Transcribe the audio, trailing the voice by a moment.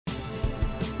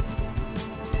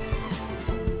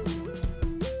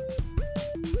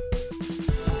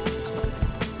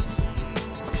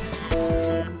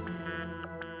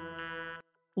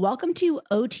Welcome to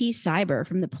OT Cyber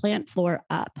from the plant floor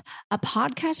up, a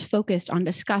podcast focused on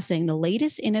discussing the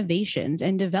latest innovations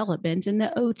and developments in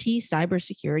the OT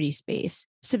cybersecurity space.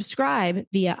 Subscribe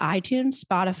via iTunes,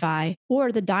 Spotify,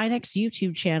 or the Dynex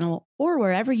YouTube channel, or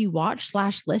wherever you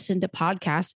watch/listen to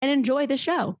podcasts, and enjoy the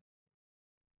show.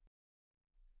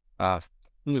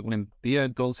 Muy buen día,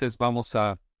 entonces vamos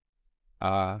a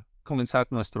comenzar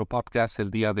nuestro podcast el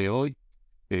día de hoy.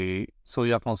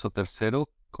 Soy Alfonso III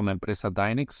con la empresa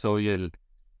Dynex, soy el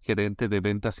gerente de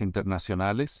ventas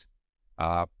internacionales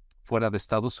fuera de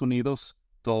Estados Unidos,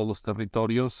 todos los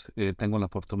territorios. Tengo la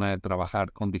fortuna de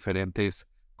trabajar con diferentes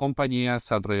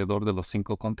compañías alrededor de los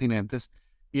 5 continentes.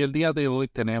 Y el día de hoy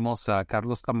tenemos a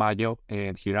Carlos Tamayo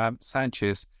y Hiram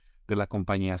Sánchez de la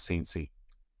compañía SINCI.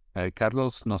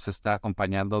 Carlos nos está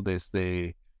acompañando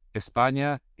desde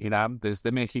España, Hiram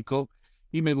desde México,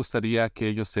 y me gustaría que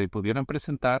ellos se pudieran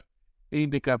presentar e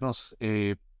indicarnos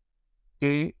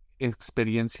qué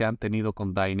experiencia han tenido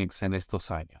con Dynex en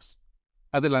estos años.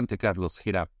 Adelante, Carlos,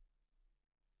 Hiram.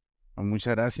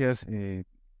 Muchas gracias.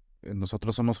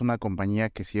 Nosotros somos una compañía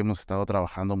que sí hemos estado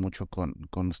trabajando mucho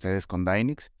con ustedes, con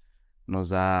Dynex. Nos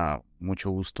da mucho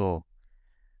gusto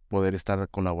poder estar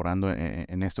colaborando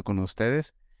en esto con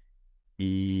ustedes.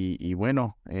 Y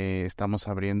bueno, estamos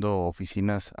abriendo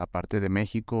oficinas aparte de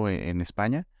México en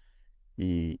España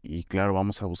y claro,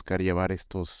 vamos a buscar llevar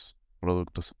estos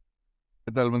productos.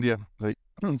 ¿Qué tal? Buen día.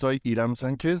 Soy Hiram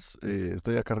Sánchez.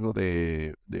 Estoy a cargo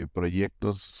de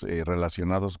proyectos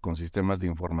relacionados con sistemas de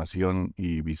información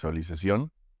y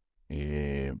visualización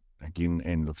aquí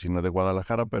en la oficina de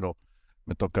Guadalajara, pero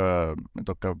me toca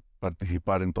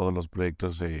participar en todos los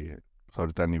proyectos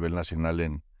ahorita a nivel nacional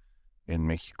en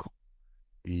México.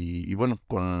 Y bueno,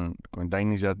 con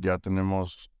Dynex ya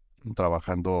tenemos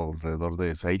trabajando alrededor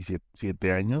de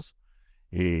 6-7 años,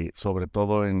 sobre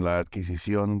todo en la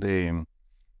adquisición de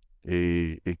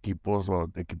equipos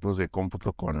de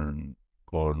cómputo con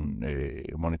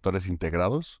monitores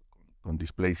integrados, con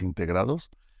displays integrados.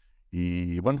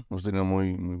 Y bueno, hemos tenido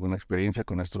muy buena experiencia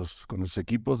con estos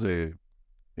equipos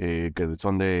que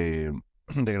son de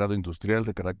grado industrial,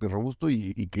 de carácter robusto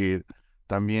y que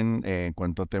también en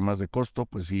cuanto a temas de costo,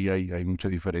 pues sí hay mucha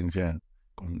diferencia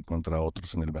contra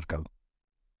otros en el mercado.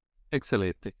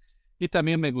 Excelente. Y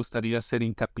también me gustaría hacer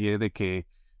hincapié de que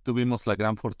tuvimos la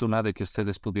gran fortuna de que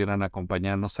ustedes pudieran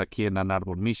acompañarnos aquí en Ann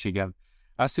Arbor, Michigan,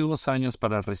 hace unos años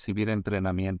para recibir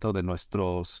entrenamiento de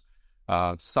nuestros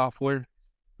software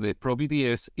de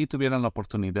ProV10 y tuvieran la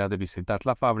oportunidad de visitar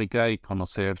la fábrica y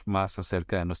conocer más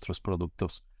acerca de nuestros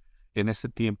productos. En ese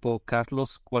tiempo,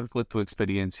 Carlos, ¿cuál fue tu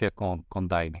experiencia con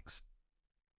Dynex?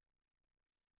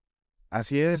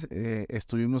 Así es,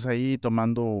 estuvimos ahí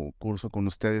tomando curso con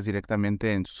ustedes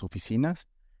directamente en sus oficinas.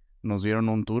 Nos dieron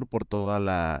un tour por toda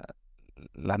la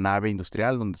nave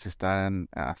industrial donde se están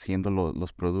haciendo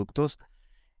los productos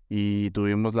y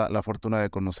tuvimos la fortuna de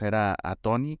conocer a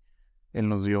Tony. Él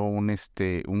nos dio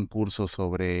un curso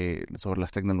sobre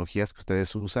las tecnologías que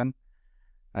ustedes usan.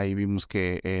 Ahí vimos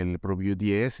que el ProView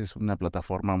 10 es una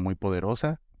plataforma muy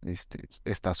poderosa.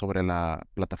 Está sobre la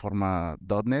plataforma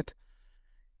 .NET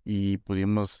y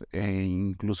pudimos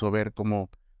incluso ver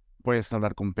cómo puedes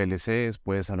hablar con PLCs,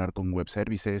 puedes hablar con web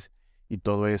services y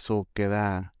todo eso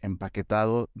queda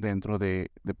empaquetado dentro de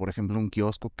por ejemplo, un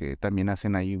kiosco que también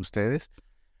hacen ahí ustedes.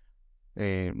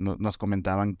 Nos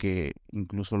comentaban que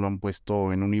incluso lo han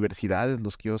puesto en universidades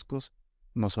los kioscos,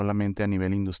 no solamente a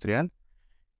nivel industrial,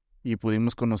 y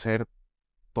pudimos conocer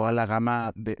toda la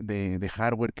gama de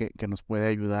hardware que nos puede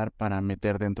ayudar para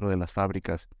meter dentro de las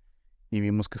fábricas. Y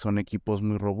vimos que son equipos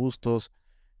muy robustos,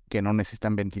 que no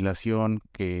necesitan ventilación,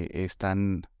 que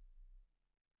están,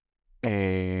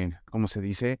 ¿cómo se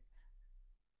dice?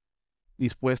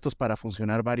 Dispuestos para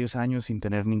funcionar varios años sin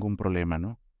tener ningún problema,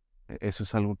 ¿no? Eso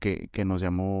es algo que nos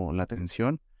llamó la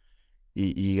atención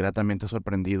y gratamente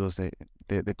sorprendidos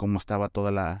de cómo estaba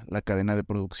toda la cadena de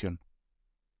producción.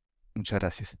 Muchas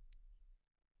gracias.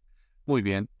 Muy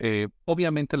bien.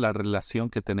 Obviamente la relación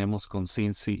que tenemos con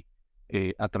SINCI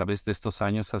a través de estos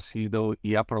años ha sido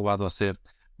y ha probado a ser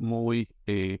muy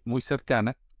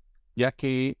cercana, ya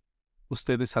que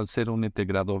ustedes, al ser un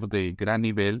integrador de gran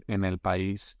nivel en el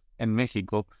país, en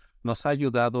México, nos ha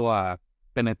ayudado a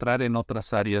penetrar en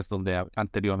otras áreas donde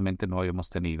anteriormente no habíamos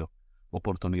tenido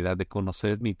oportunidad de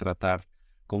conocer ni tratar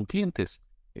con clientes.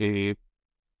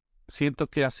 Siento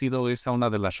que ha sido esa una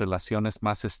de las relaciones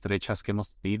más estrechas que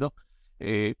hemos tenido.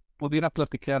 ¿Pudiera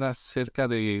platicar acerca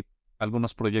de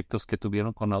algunos proyectos que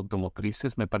tuvieron con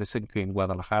automotrices? Me parece que en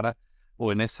Guadalajara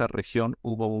o en esa región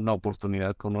hubo una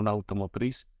oportunidad con una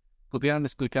automotriz. ¿Pudieran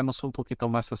explicarnos un poquito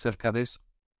más acerca de eso?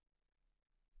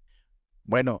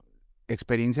 Bueno,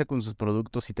 experiencia con sus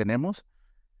productos sí tenemos.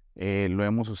 Lo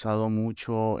hemos usado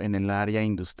mucho en el área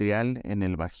industrial, en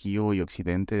el Bajío y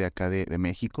Occidente de acá de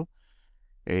México,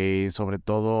 sobre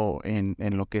todo en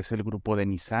lo que es el grupo de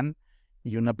Nissan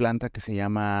y una planta que se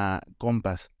llama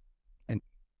Compass. En-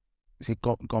 sí,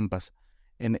 Compass.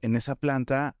 En esa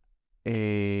planta,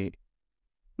 eh,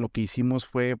 lo que hicimos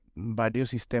fue varios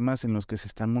sistemas en los que se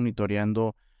están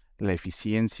monitoreando la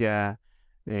eficiencia,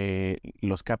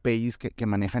 los KPIs que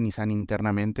maneja Nissan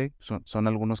internamente. Son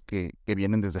algunos que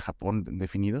vienen desde Japón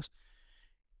definidos.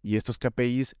 Y estos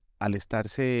KPIs, al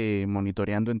estarse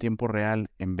monitoreando en tiempo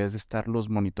real, en vez de estarlos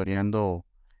monitoreando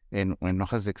en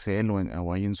hojas de Excel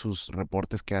o ahí en sus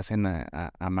reportes que hacen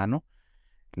a mano,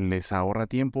 les ahorra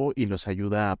tiempo y los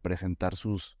ayuda a presentar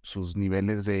sus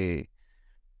niveles de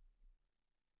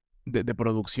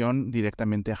producción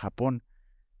directamente a Japón.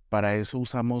 Para eso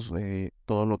usamos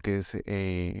todo lo que es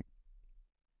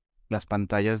las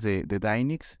pantallas de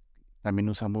Dynix. También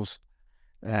usamos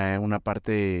una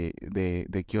parte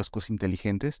de kioscos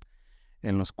inteligentes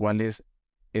en los cuales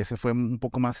ese fue un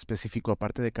poco más específico,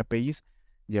 aparte de KPIs,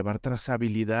 llevar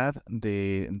trazabilidad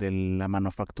de la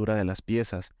manufactura de las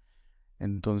piezas.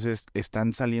 Entonces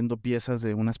están saliendo piezas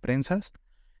de unas prensas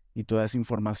y toda esa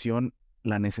información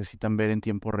la necesitan ver en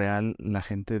tiempo real la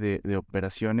gente de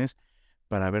operaciones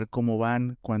para ver cómo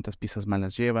van, cuántas piezas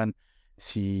malas llevan,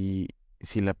 si,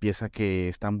 si la pieza que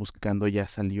están buscando ya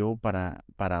salió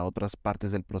para otras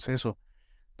partes del proceso.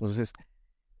 Entonces,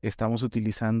 estamos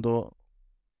utilizando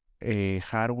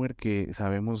hardware que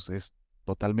sabemos es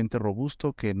totalmente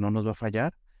robusto, que no nos va a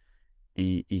fallar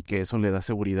y que eso le da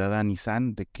seguridad a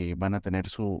Nissan de que van a tener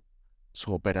su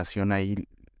operación ahí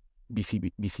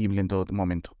visible en todo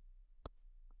momento.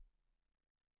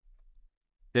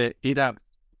 Hiram,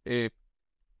 ¿qué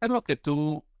es lo que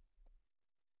tú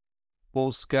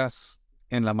buscas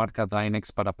en la marca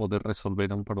Dynex para poder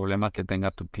resolver un problema que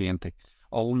tenga tu cliente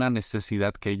o una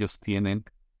necesidad que ellos tienen?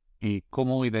 ¿Y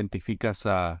cómo identificas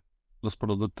a los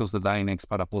productos de Dynex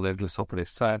para poderles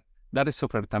ofrecer, dar ese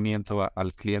ofertamiento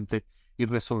al cliente y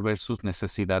resolver sus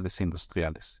necesidades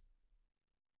industriales?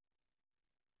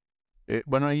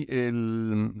 Bueno, ahí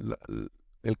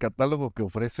el catálogo que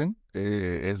ofrecen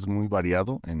es muy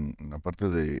variado en la parte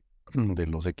de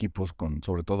los equipos,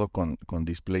 sobre todo con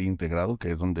display integrado,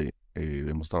 que es donde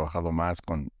hemos trabajado más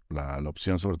con la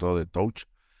opción sobre todo de touch.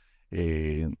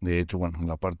 De hecho, bueno, en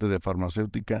la parte de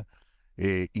farmacéutica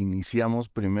iniciamos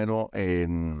primero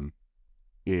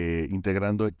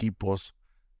integrando equipos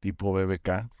tipo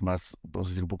BBK, más, vamos a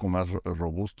decir, un poco más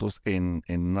robustos en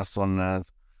unas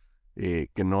zonas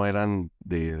que no eran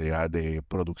de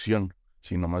producción,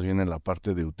 sino más bien en la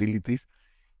parte de utilities.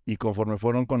 Y conforme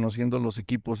fueron conociendo los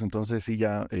equipos, entonces sí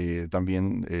ya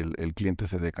también el cliente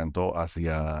se decantó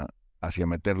hacia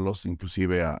meterlos,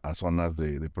 inclusive a zonas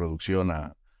de producción,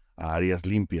 a áreas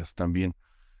limpias también.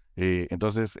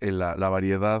 Entonces la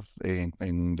variedad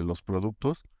de los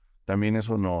productos, también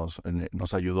eso nos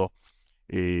ayudó.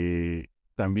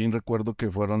 También recuerdo que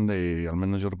fueron al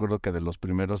menos yo recuerdo que de los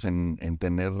primeros en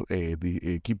tener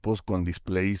equipos con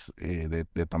displays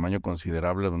de tamaño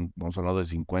considerable, vamos a hablar de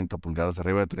 50 pulgadas,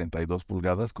 arriba de 32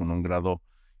 pulgadas, con un grado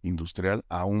industrial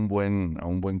a un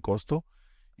buen costo,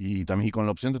 y también con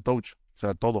la opción de touch, o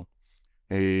sea, todo.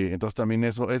 Entonces también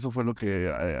eso fue lo que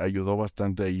ayudó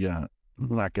bastante ahí a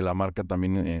que la marca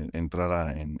también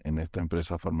entrara en esta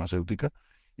empresa farmacéutica.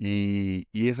 Y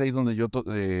es ahí donde yo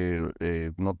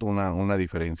noto una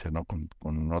diferencia, ¿no?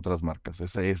 Con otras marcas,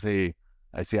 ese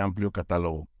amplio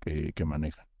catálogo que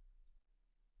manejan.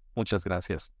 Muchas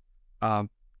gracias. Ah,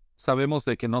 sabemos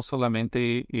de que no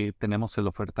solamente tenemos el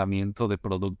ofertamiento de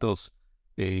productos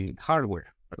hardware,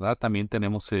 ¿verdad? También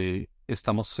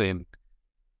estamos en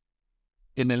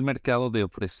el mercado de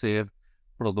ofrecer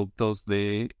productos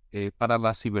para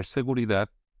la ciberseguridad,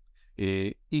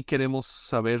 y queremos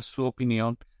saber su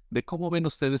opinión de cómo ven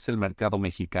ustedes el mercado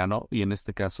mexicano y en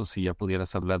este caso, si ya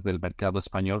pudieras hablar del mercado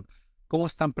español, cómo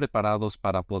están preparados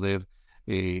para poder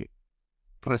eh,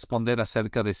 responder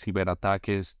acerca de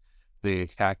ciberataques, de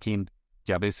hacking,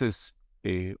 que a veces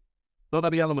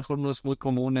todavía a lo mejor no es muy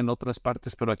común en otras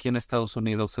partes, pero aquí en Estados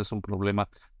Unidos es un problema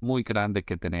muy grande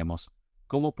que tenemos.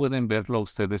 ¿Cómo pueden verlo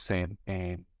ustedes en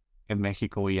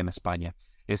México y en España?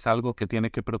 ¿Es algo que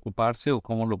tiene que preocuparse o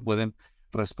cómo lo pueden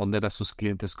responder a sus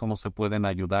clientes? ¿Cómo se pueden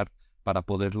ayudar para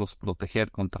poderlos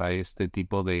proteger contra este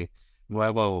tipo de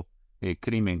nuevo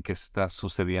crimen que está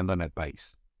sucediendo en el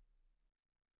país?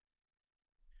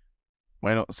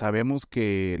 Bueno, sabemos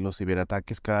que los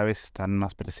ciberataques cada vez están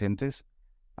más presentes.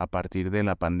 A partir de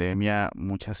la pandemia,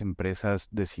 muchas empresas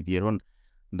decidieron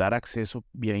dar acceso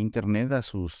vía internet a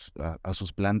sus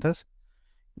plantas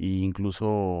Y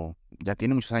incluso ya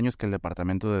tiene muchos años que el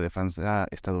Departamento de Defensa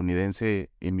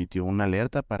estadounidense emitió una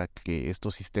alerta para que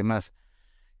estos sistemas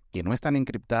que no están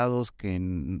encriptados,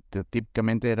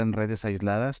 típicamente eran redes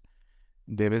aisladas,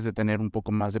 debes de tener un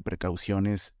poco más de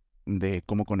precauciones de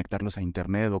cómo conectarlos a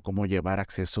Internet o cómo llevar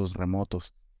accesos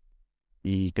remotos.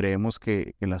 Y creemos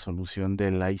que la solución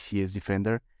del ICS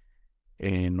Defender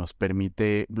nos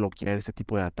permite bloquear ese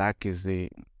tipo de ataques,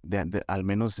 de al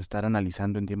menos estar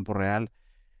analizando en tiempo real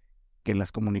que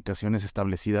las comunicaciones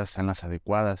establecidas sean las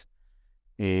adecuadas.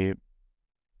 Eh,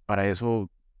 para eso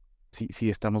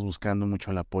sí estamos buscando mucho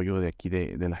el apoyo de aquí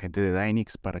de la gente de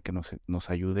Dynix para que nos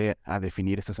ayude a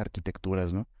definir estas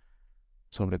arquitecturas, ¿no?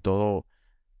 Sobre todo,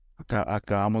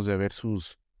 acabamos de ver su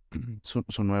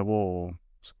nuevo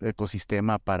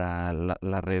ecosistema para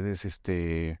las redes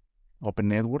Open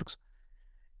Networks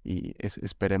y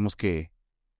esperemos que...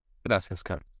 Gracias,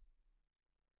 Carlos.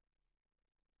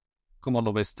 ¿Cómo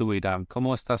lo ves tú, Hiram?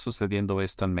 ¿Cómo está sucediendo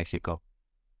esto en México?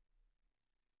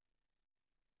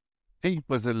 Sí,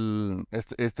 pues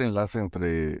este enlace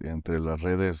entre las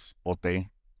redes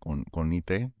OT con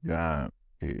IT ya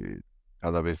eh,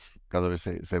 cada vez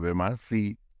se ve más.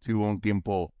 Sí, sí hubo un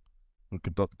tiempo,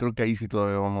 porque creo que ahí sí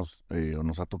todavía vamos, o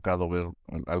nos ha tocado ver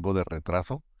algo de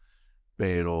retraso,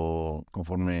 pero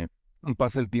conforme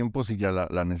pasa el tiempo, sí ya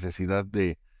la necesidad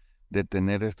de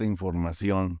tener esta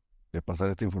información, de pasar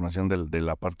esta información de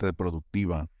la parte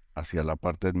productiva hacia la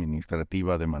parte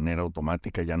administrativa de manera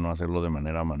automática, ya no hacerlo de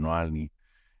manera manual ni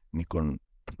con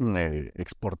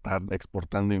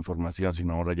exportando información,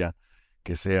 sino ahora ya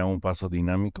que sea un paso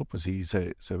dinámico, pues sí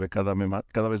se ve cada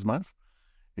vez más.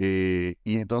 Y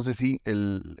entonces sí,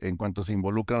 en cuanto se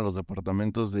involucran los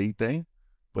departamentos de IT,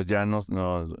 pues ya nos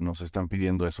están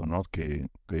pidiendo eso, ¿no? Que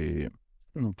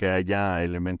haya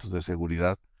elementos de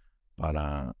seguridad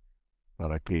para,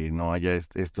 para que no haya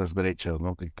estas brechas,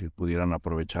 ¿no? Que pudieran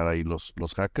aprovechar ahí los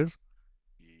hackers.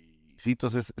 Y sí,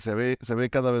 entonces se ve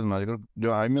cada vez más. A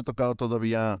mí me ha tocado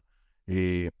todavía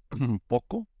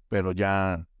poco, pero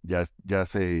ya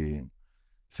se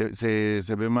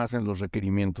ve más en los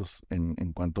requerimientos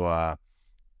en cuanto a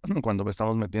cuando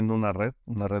estamos metiendo una red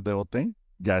de OT,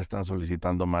 ya están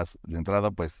solicitando más de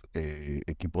entrada, pues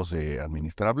equipos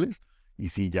administrables y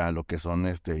sí, ya lo que son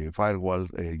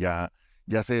firewalls,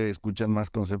 ya se escuchan más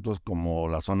conceptos como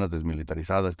las zonas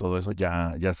desmilitarizadas, todo eso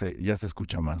ya se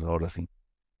escucha más, ahora sí.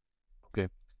 Ok.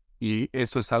 Y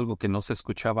eso es algo que no se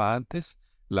escuchaba antes.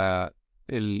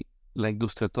 El, la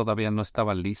industria todavía no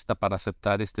estaba lista para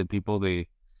aceptar este tipo de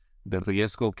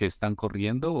riesgo que están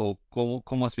corriendo. ¿O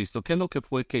cómo has visto? ¿Qué es lo que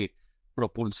fue que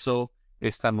propulsó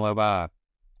esta nueva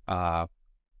ah,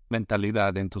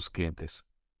 mentalidad en tus clientes?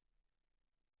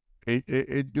 Yo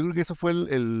creo que eso fue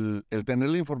el tener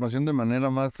la información de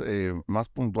manera más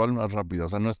puntual, más rápida. O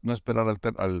sea, no esperar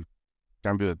al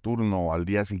cambio de turno o al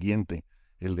día siguiente.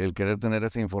 El querer tener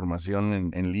esa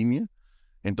información en línea.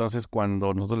 Entonces,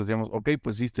 cuando nosotros les decíamos, ok,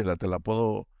 pues sí,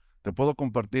 te puedo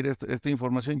compartir esta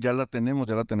información, ya la tenemos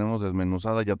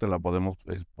desmenuzada, ya te la podemos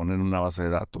poner en una base de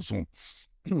datos,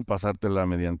 pasártela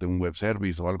mediante un web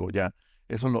service o algo, ya,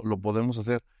 eso lo podemos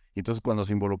hacer. Y entonces, cuando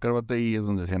se involucraba TI es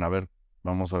donde decían, a ver,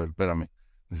 vamos a ver, espérame,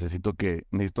 necesito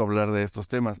hablar de estos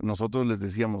temas. Nosotros les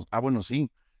decíamos, bueno, sí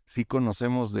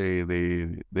conocemos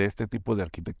de este tipo de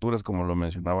arquitecturas, como lo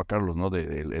mencionaba Carlos, ¿no?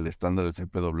 El estándar del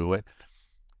CPW,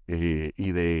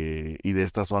 y de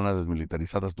estas zonas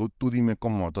desmilitarizadas. Tú dime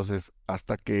cómo. Entonces,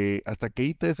 hasta que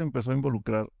IT se empezó a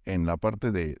involucrar en la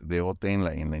parte de OT en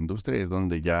la industria, es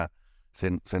donde ya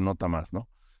se nota más, ¿no?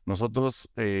 Nosotros,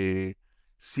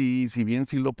 sí, si bien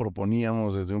sí lo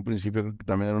proponíamos desde un principio, creo que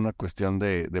también era una cuestión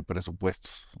de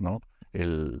presupuestos, ¿no?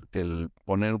 El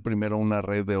poner primero una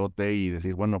red de OT y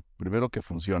decir, bueno, primero que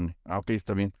funcione. Ok,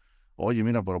 está bien. Oye,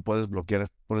 mira, pero puedes bloquear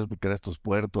estos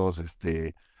puertos,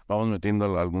 vamos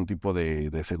metiendo algún tipo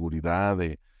de seguridad,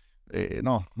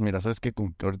 no, mira, sabes que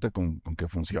ahorita con que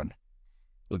funcione.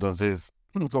 Entonces,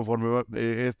 conforme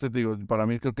digo, para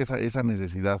mí creo que esa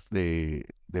necesidad de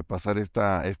pasar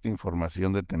esta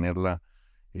información, de tenerla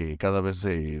cada vez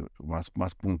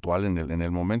más puntual en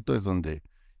el momento, es donde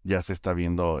ya se está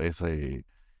viendo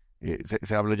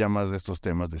se habla ya más de estos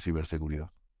temas de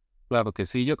ciberseguridad. Claro que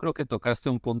sí, yo creo que tocaste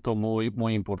un punto muy,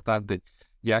 muy importante,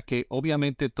 ya que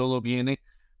obviamente todo viene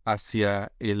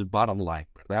hacia el bottom line,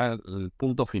 ¿verdad? El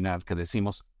punto final que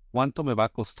decimos, ¿cuánto me va a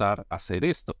costar hacer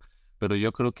esto? Pero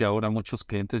yo creo que ahora muchos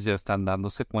clientes ya están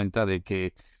dándose cuenta de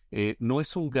que no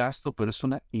es un gasto, pero es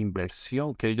una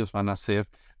inversión que ellos van a hacer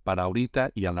para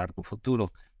ahorita y a largo futuro.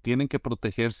 Tienen que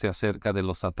protegerse acerca de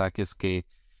los ataques que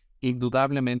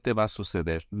indudablemente va a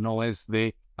suceder. No es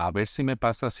de a ver si me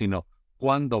pasa, sino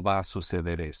cuándo va a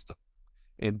suceder esto.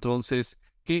 Entonces,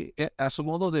 a su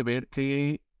modo de ver,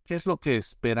 ¿qué es lo que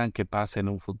esperan que pase en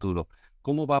un futuro?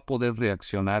 ¿Cómo va a poder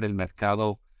reaccionar el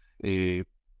mercado de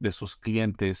sus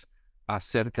clientes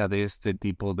acerca de este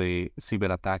tipo de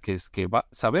ciberataques que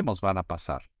sabemos van a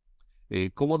pasar?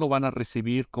 ¿Cómo lo van a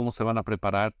recibir? ¿Cómo se van a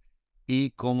preparar?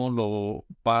 ¿Y cómo lo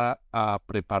va a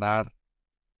preparar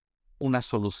una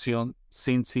solución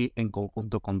SINCI en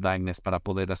conjunto con Dynes para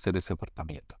poder hacer ese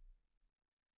tratamiento?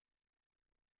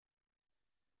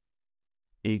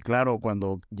 Y claro,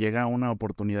 cuando llega una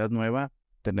oportunidad nueva,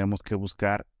 tenemos que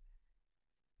buscar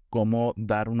cómo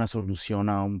dar una solución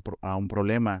a un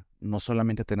problema. No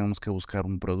solamente tenemos que buscar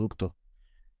un producto.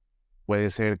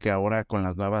 Puede ser que ahora con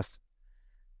las nuevas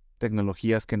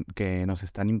tecnologías que nos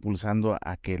están impulsando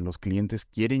a que los clientes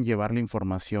quieren llevar la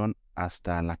información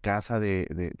hasta la casa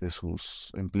de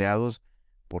sus empleados,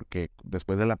 porque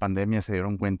después de la pandemia se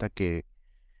dieron cuenta que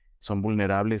son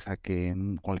vulnerables a que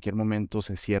en cualquier momento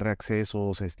se cierre acceso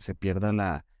o se pierda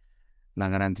la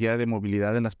garantía de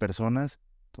movilidad de las personas.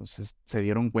 Entonces se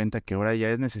dieron cuenta que ahora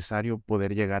ya es necesario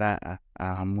poder llegar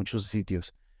a muchos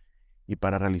sitios. Y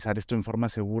para realizar esto en forma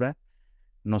segura,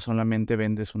 no solamente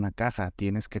vendes una caja,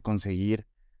 tienes que conseguir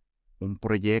un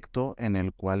proyecto en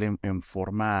el cual en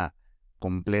forma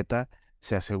completa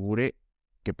se asegure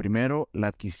que primero la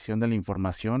adquisición de la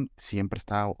información siempre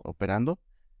está operando,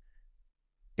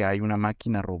 que hay una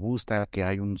máquina robusta, que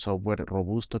hay un software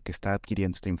robusto que está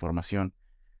adquiriendo esta información.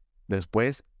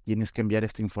 Después tienes que enviar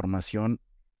esta información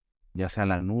ya sea a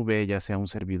la nube, ya sea a un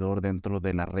servidor dentro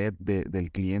de la red del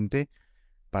cliente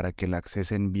para que la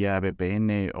accesen vía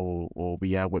VPN o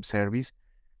vía web service.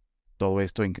 Todo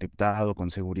esto encriptado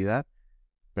con seguridad.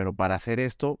 Pero para hacer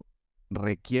esto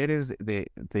requieres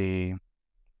de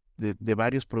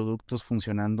varios productos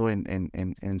funcionando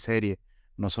en serie,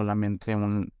 no solamente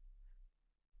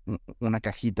una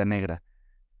cajita negra.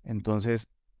 Entonces,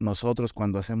 nosotros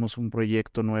cuando hacemos un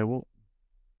proyecto nuevo,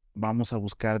 vamos a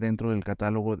buscar dentro del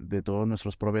catálogo de todos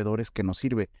nuestros proveedores que nos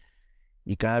sirve.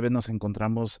 Y cada vez nos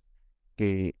encontramos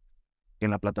que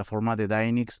en la plataforma de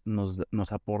Dynix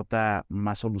nos aporta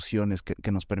más soluciones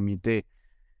que nos permite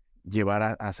llevar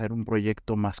a hacer un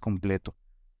proyecto más completo.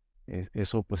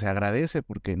 Eso pues se agradece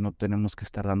porque no tenemos que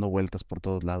estar dando vueltas por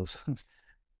todos lados.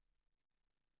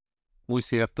 Muy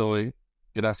cierto.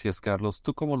 Gracias, Carlos.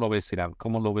 ¿Tú cómo lo ves, Hiram?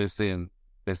 ¿Cómo lo ves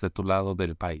desde tu lado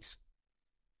del país?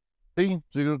 Sí,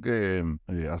 creo que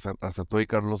acertó ahí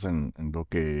Carlos en lo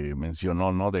que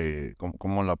mencionó, ¿no? De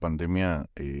cómo la pandemia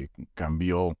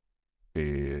cambió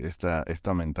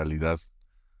esta mentalidad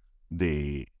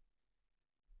de,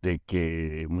 de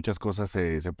que muchas cosas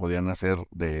se podían hacer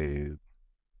de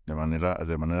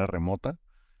manera remota,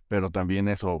 pero también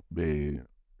eso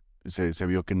se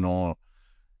vio que no,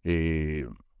 eh,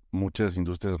 muchas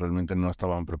industrias realmente no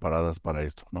estaban preparadas para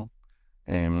esto, ¿no?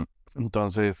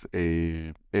 Entonces,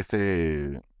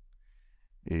 este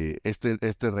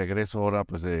regreso ahora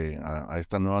pues a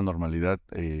esta nueva normalidad,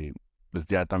 pues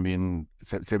ya también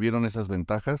se vieron esas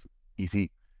ventajas y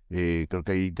sí, creo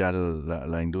que ahí ya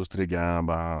la industria ya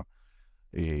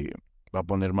eh, va a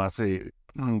poner más,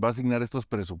 va a asignar estos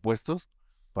presupuestos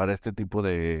para este tipo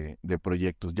de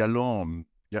proyectos. Ya lo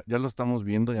estamos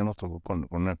viendo, ya nos tocó con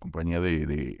una compañía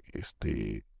pues,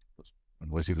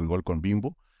 voy a decir el gol con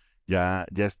Bimbo. Ya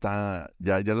está,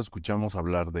 ya lo escuchamos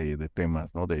hablar de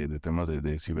temas, ¿no? De temas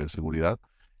de ciberseguridad.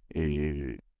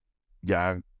 Eh,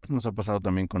 ya nos ha pasado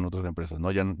también con otras empresas,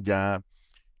 ¿no? Ya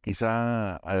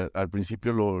quizá al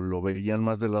principio lo veían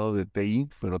más del lado de TI,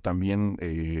 pero también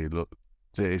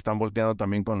se están volteando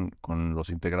también con los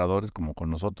integradores, como con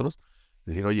nosotros.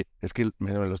 Decir, oye, es que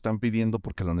me lo están pidiendo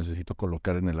porque lo necesito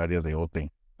colocar en el área de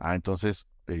OT. Entonces,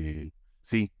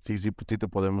 sí te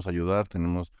podemos ayudar.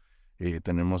 Tenemos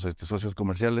socios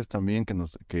comerciales también con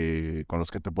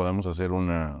los que te podemos hacer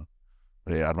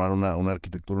armar una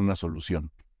arquitectura, una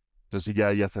solución. Entonces, sí,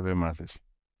 ya se ve más eso.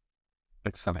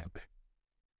 Excelente.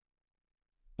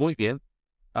 Muy bien.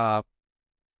 Ah,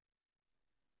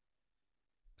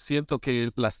 Siento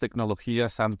que las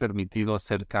tecnologías han permitido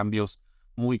hacer cambios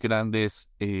muy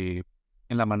grandes en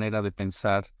la manera de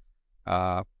pensar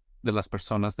ah, de las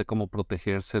personas, de cómo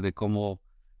protegerse, de cómo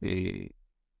eh,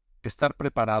 estar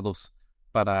preparados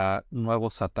para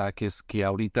nuevos ataques que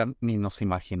ahorita ni nos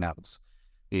imaginamos.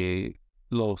 Eh,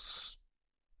 los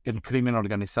El crimen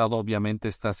organizado obviamente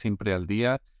está siempre al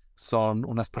día. Son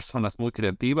unas personas muy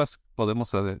creativas,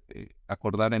 podemos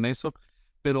acordar en eso,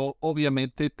 pero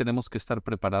obviamente tenemos que estar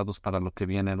preparados para lo que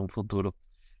viene en un futuro.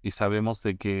 Y sabemos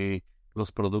de que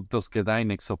los productos que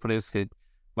Dynex ofrece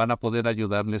van a poder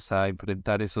ayudarles a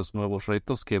enfrentar esos nuevos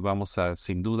retos que vamos a,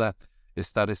 sin duda,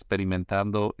 estar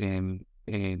experimentando en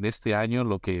este año,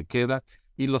 lo que queda,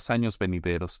 y los años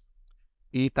venideros.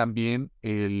 Y también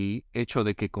el hecho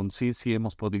de que con SINCI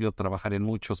hemos podido trabajar en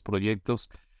muchos proyectos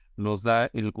nos da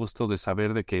el gusto de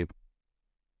saber de que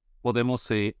podemos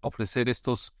ofrecer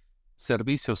estos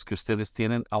servicios que ustedes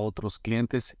tienen a otros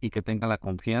clientes y que tengan la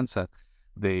confianza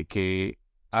de que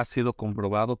ha sido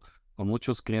comprobado con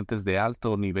muchos clientes de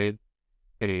alto nivel,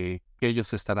 que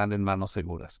ellos estarán en manos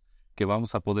seguras, que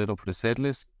vamos a poder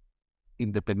ofrecerles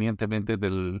independientemente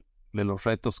de los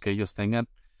retos que ellos tengan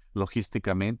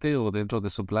logísticamente o dentro de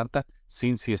su planta.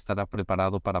 SINCI estará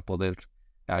preparado para poder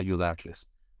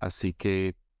ayudarles. Así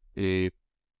que,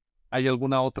 ¿hay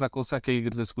alguna otra cosa que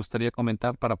les gustaría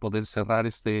comentar para poder cerrar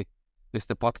este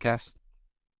podcast?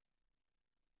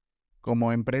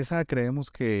 Como empresa creemos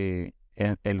que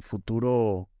el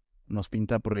futuro nos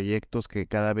pinta proyectos que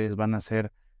cada vez van a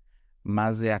ser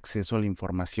más de acceso a la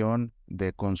información,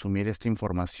 de consumir esta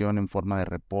información en forma de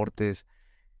reportes,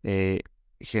 eh,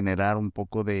 generar un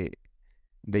poco de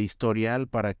historial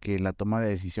para que la toma de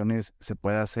decisiones se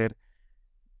pueda hacer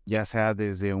ya sea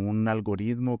desde un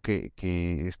algoritmo que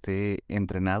esté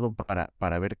entrenado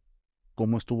para ver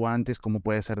cómo estuvo antes, cómo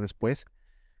puede ser después.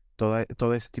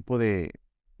 Todo ese tipo de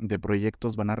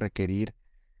proyectos van a requerir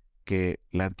que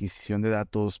la adquisición de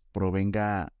datos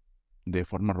provenga de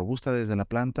forma robusta desde la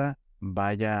planta,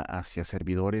 vaya hacia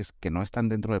servidores que no están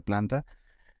dentro de planta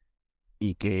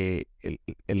y que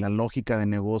la lógica de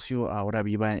negocio ahora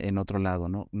viva en otro lado,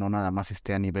 ¿no? No nada más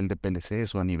esté a nivel de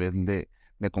PLCs o a nivel de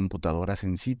computadoras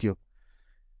en sitio.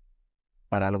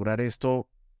 Para lograr esto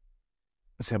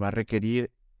se va a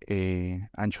requerir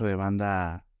ancho de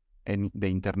banda de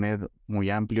internet muy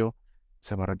amplio,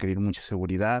 se va a requerir mucha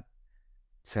seguridad,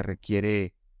 se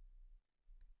requiere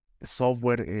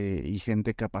software y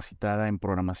gente capacitada en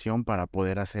programación para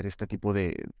poder hacer este tipo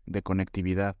de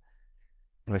conectividad.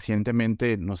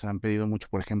 Recientemente nos han pedido mucho,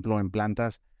 por ejemplo, en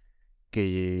plantas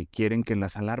que quieren que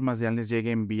las alarmas ya les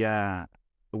lleguen vía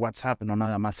WhatsApp, no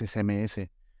nada más SMS.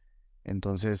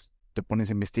 Entonces te pones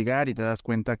a investigar y te das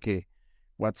cuenta que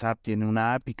WhatsApp tiene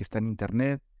una API que está en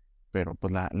Internet, pero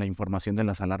pues la información de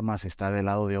las alarmas está del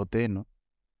lado de OT, ¿no?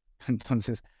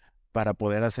 Entonces, para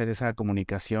poder hacer esa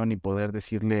comunicación y poder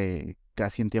decirle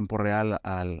casi en tiempo real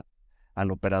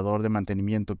al operador de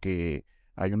mantenimiento que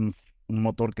hay un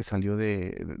motor que salió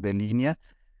de línea,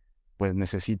 pues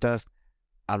necesitas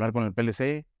hablar con el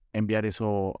PLC, enviar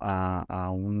eso a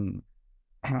un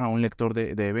lector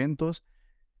de eventos,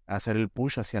 hacer el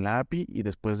push hacia la API y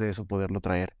después de eso poderlo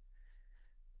traer.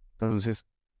 Entonces,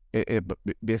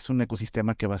 es un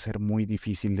ecosistema que va a ser muy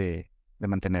difícil de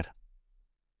mantener.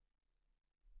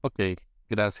 Ok,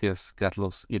 gracias,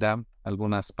 Carlos. Hiram,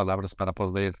 algunas palabras para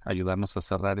poder ayudarnos a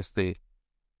cerrar este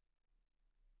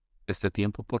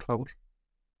tiempo, por favor.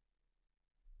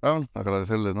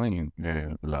 Agradecerles, ¿no? Y,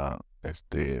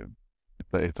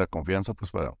 esta confianza,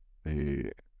 pues, para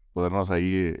podernos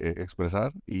ahí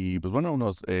expresar y, pues,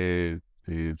 bueno,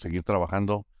 seguir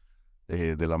trabajando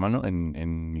de la mano.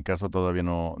 En mi caso todavía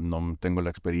no tengo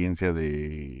la experiencia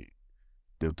de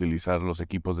utilizar los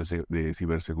equipos de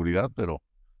ciberseguridad, pero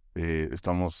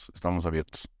estamos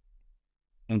abiertos.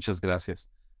 Muchas gracias.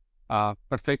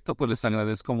 Perfecto, pues les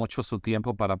agradezco mucho su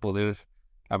tiempo para poder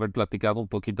haber platicado un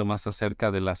poquito más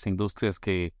acerca de las industrias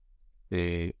que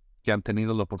han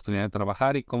tenido la oportunidad de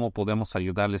trabajar y cómo podemos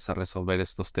ayudarles a resolver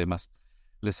estos temas.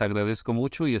 Les agradezco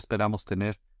mucho y esperamos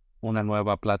tener una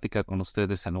nueva plática con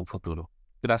ustedes en un futuro.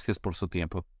 Gracias por su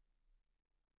tiempo.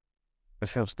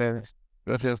 Gracias a ustedes.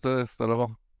 Gracias a ustedes. Hasta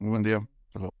luego. Muy buen día.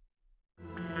 Hasta luego.